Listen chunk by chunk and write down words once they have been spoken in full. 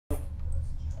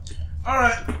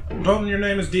Alright. Dalton, your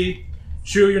name is D.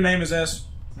 Shu, your name is S.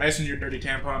 Mason, your dirty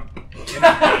tampon.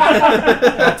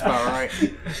 That's about right.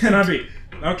 And I'm B.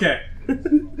 Okay.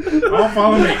 All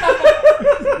follow me.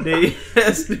 D.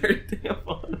 S. Dirty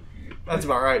tampon. That's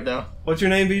about right, though. What's your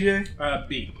name, BJ?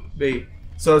 B. B.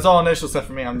 So it's all initial stuff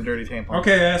for me. I'm the dirty tampon.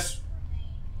 Okay, S.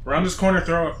 Around this corner,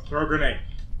 throw a grenade.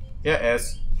 Yeah,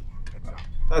 S.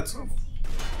 That's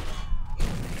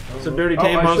So dirty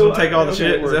tampons will take all the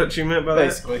shit. Is that what you meant by that?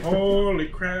 basically. Holy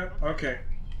crap. Okay.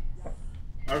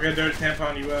 Okay, dirty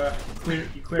tampon, you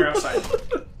clear outside.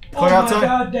 Clear outside? My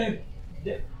god,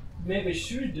 that maybe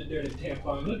shoot the dirty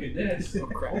tampon. Look at this. Oh,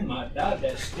 crap. Oh my god,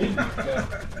 that's stinky.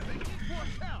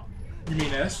 You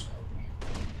mean S?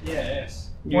 Yeah, S.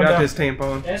 You One got down. this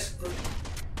tampon. S for...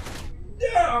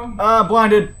 Damn!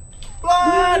 Blinded.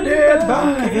 Blinded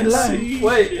by the light.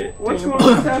 Wait, which one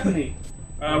is happening?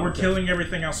 We're killing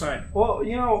everything outside. Well,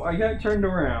 you know, I got turned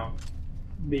around.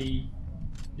 B.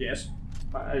 Yes.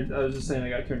 I was just saying I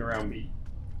got turned around. B.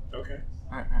 Okay.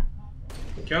 Alright.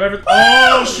 Kill everything.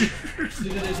 Oh, shoot!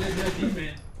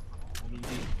 D-man.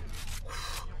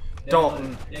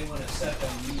 Dalton. They want to suck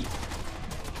on me.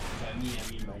 By me,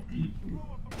 I mean by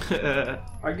D.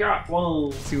 I got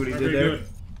one. See what he Okay, did there? good.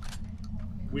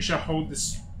 We shall hold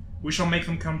this. We shall make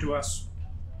them come to us.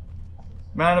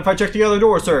 Man, if I check the other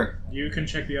door, sir. You can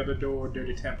check the other door,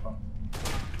 dirty tampon.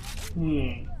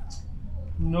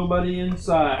 Nobody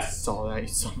inside. Saw that, you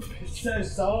son of a bitch.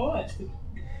 So what?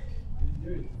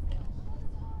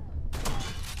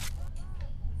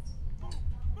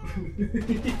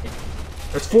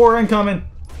 There's 4 incoming.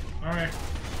 Alright.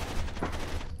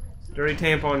 Dirty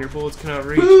tampon, your bullets cannot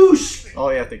reach. Boosh! Oh,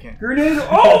 yeah, they can. Grenade!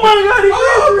 Oh my god, he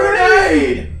threw a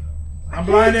grenade! I'm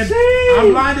blinded. see.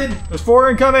 I'm blinded. There's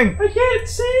 4 incoming. I can't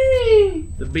see!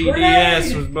 The BDS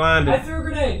Grenade! was I blinded. threw a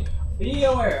grenade. Be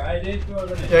aware, I did throw a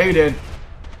grenade. Yeah, you did.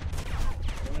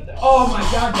 Oh my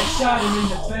god, that shot him in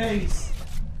the face.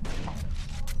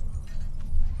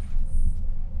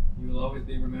 You will always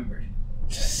be remembered.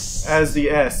 As the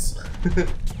S. As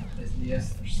the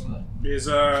S for slut. Is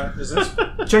this?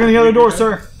 Checking the other door,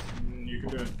 sir. You can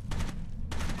do it.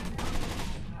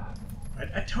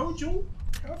 I told you.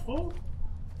 Careful.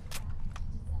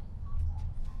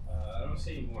 I don't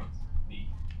see any more. B.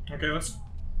 Okay, let's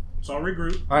all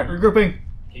regroup. Alright, regrouping.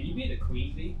 Can you be the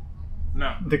queen, B?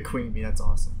 No, The queen bee, that's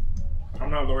awesome. I'm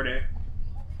not Lord A.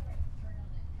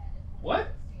 What?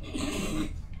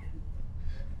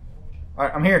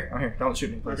 Alright, I'm here. Don't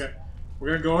shoot me, please. Okay,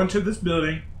 we're gonna go into this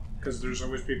building because there's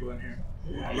always people in here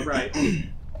on the right,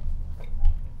 and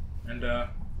we're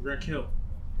gonna kill.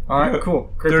 Alright,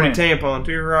 cool. Great Dirty plan. tampon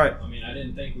to your right. I mean, I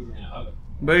didn't think we were gonna hug him.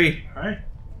 B. Hi.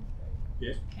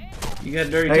 Yes. You got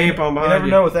dirty Hey, tampon you behind never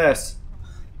you. know with S.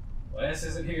 Well, S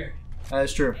isn't here. That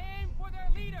is true. What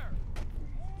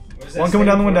does that One coming stand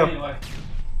down the for window. anyway?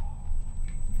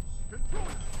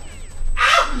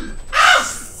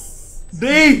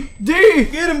 D! D!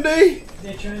 Get him, D!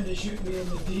 They're trying to shoot me in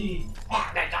the D.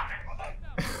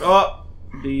 Oh,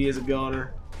 D is a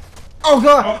goner. Oh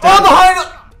god! Oh, behind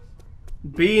us!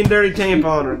 B and dirty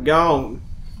tampon are gone.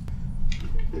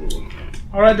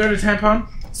 All right, dirty tampon.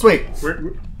 Sweet.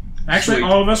 Actually, Sweet.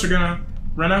 all of us are gonna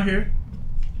run out here,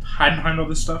 hide behind all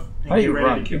this stuff, and How do get you ready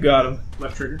run? to You kill. got him.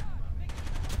 Left trigger.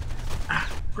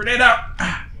 Grenade out.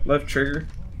 Left trigger.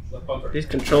 Left bumper. These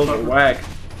controls are whack.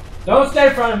 Don't stay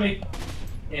in front of me.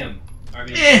 Him. I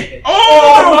mean,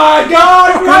 Oh my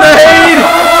God! Grenade!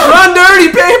 Run, dirty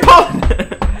tampon!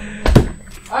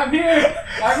 I'm here.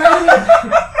 I'm in.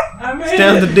 I'm in. It's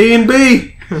down to D and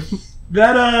B.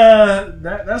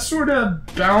 That sort of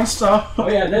bounced off. Oh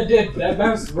yeah, that did. That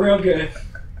bounced real good.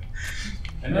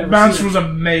 That bounce was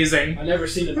amazing. I never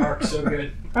seen an arc so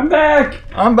good. I'm back!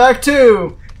 I'm back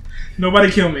too!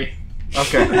 Nobody kill me.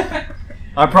 Okay.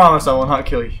 I promise I will not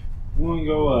kill you. You wanna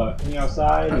go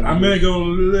outside? I'm gonna go a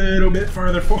little bit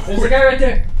farther There's a forward. guy right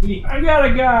there. B. I got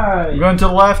a guy! I'm going to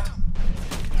the left.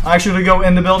 I actually go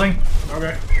in the building.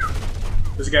 Okay.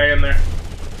 There's a guy in there.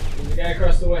 There's a guy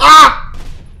across the way. Ah!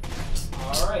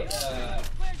 Alright,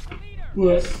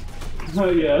 What? Oh,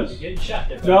 you're yes. getting shot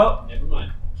there. buddy. No. Never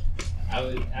mind.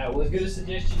 I was gonna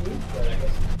suggest you move, but I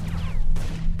guess.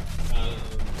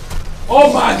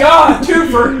 Oh my god!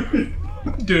 Twofer!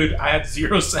 Dude, I had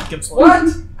 0 seconds left.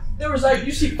 What? There was like,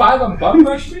 you see 5 on bum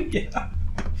rush me? Yeah.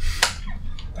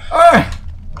 Alright.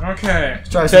 Okay. Let's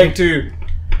try Take 2.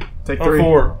 Take Or 3.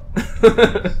 4.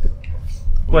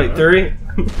 Wait, 3?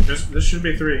 This should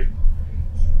be 3.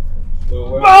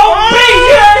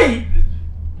 Oh, BJ!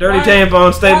 Dirty Why-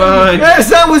 tampon, stay why- behind. Yes,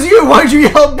 that was you! Why'd you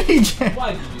yell BJ?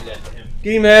 Why did you do that to him?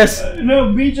 Get him, S. No,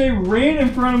 BJ ran in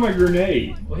front of my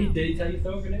grenade. Well, did he tell you to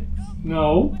throw a grenade?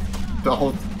 No. The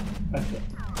whole.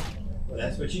 Well,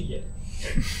 that's what you get.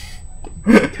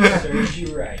 Serves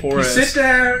you right. Poor He ass. sit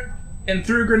there and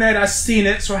threw a grenade. I seen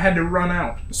it, so I had to run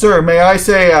out. Sir, may I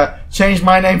say, change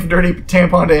my name from Dirty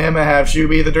Tampon to him and have Shu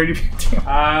be the Dirty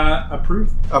Tampon?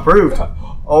 Approved. Approved.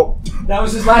 Oh. That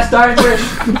was his last dying wish.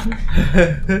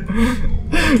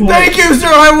 Thank you, sir.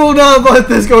 I will not let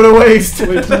this go to waste.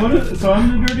 Wait, so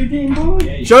I'm the dirty team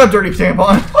boy? Shut up, Dirty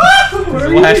Tampon. Where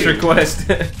are Last you? request.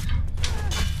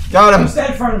 Got him. What's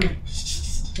that in front of me?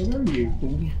 Where are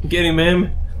you? Get him,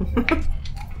 man.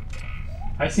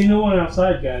 I see no one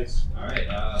outside, guys. Alright,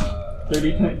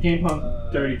 Dirty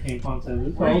tampon. Dirty tampon says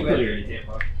it's Where are all you at, clear. Dirty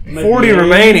Tampon? I'm at 40 the A.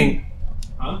 remaining.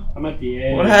 Huh? I'm at the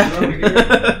A. What I'm happened?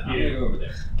 gonna go over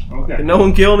there. Okay. Did no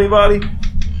one kill anybody?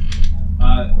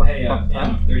 Hey, I'm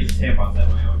 30 tampons at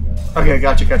my own. Okay,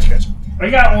 gotcha. I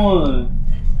got one.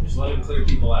 Just let him clear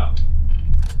people out.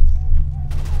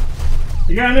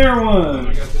 I got another I'm one.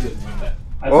 gonna go through this window.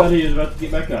 I thought he was about to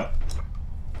get back up.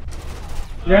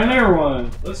 I got another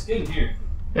one. Looks good in here.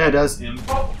 Yeah, it does. Him.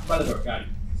 Oh, by the door. Got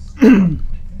him.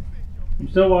 I'm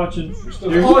still watching. We're still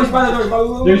There's- oh, he's by the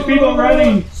door. there's people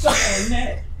running. Suck on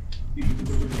that.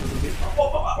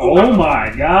 Oh my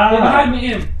Get behind god. me,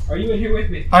 him. Are you in here with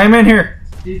me? I am in here.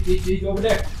 He's over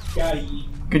there. Got him.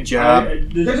 Good job.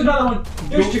 There's another one.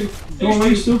 There's two. There's Doorway's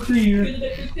two. still clear.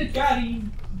 Got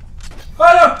him.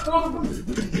 Oh no!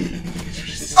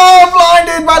 Oh, I'm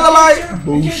blinded by the light.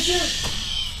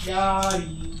 Got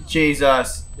him.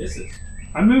 Jesus. This is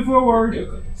I move forward.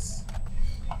 good.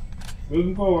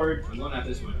 Moving forward. I'm going out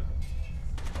this window.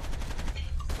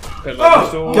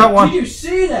 Oh! Got one. Did you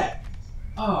see that?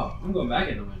 Oh, I'm going back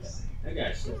in the window. That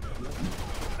guy's still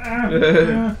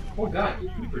going. Oh god, you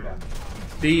creeper down.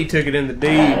 D took it in the D.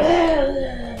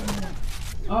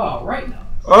 Oh, right now.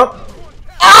 Oh.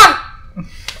 Ah!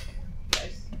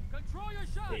 Guys.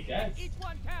 Hey guys.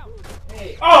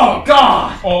 Hey. Oh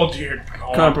God! Oh dear.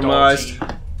 Oh, Compromised.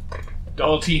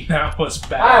 Adulty now was I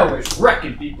bad. was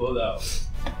wrecking people though.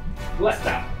 Left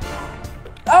out.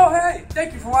 Oh hey,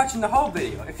 thank you for watching the whole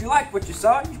video. If you like what you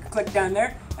saw, you can click down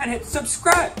there and hit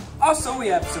subscribe. Also, we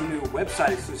have some new website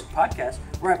exclusive podcasts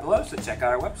right below, so check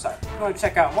out our website. If you want to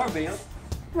check out more videos,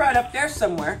 right up there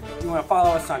somewhere. If you want to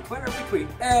follow us on Twitter, we tweet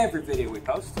every video we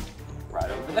post right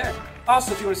over there.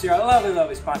 Also, if you want to see our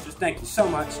lovely sponsors, thank you so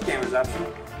much, Gamers Option,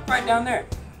 right down there.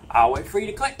 I'll wait for you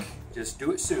to click. Just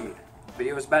do it soon.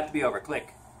 Video is about to be over.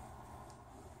 Click.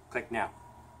 Click now.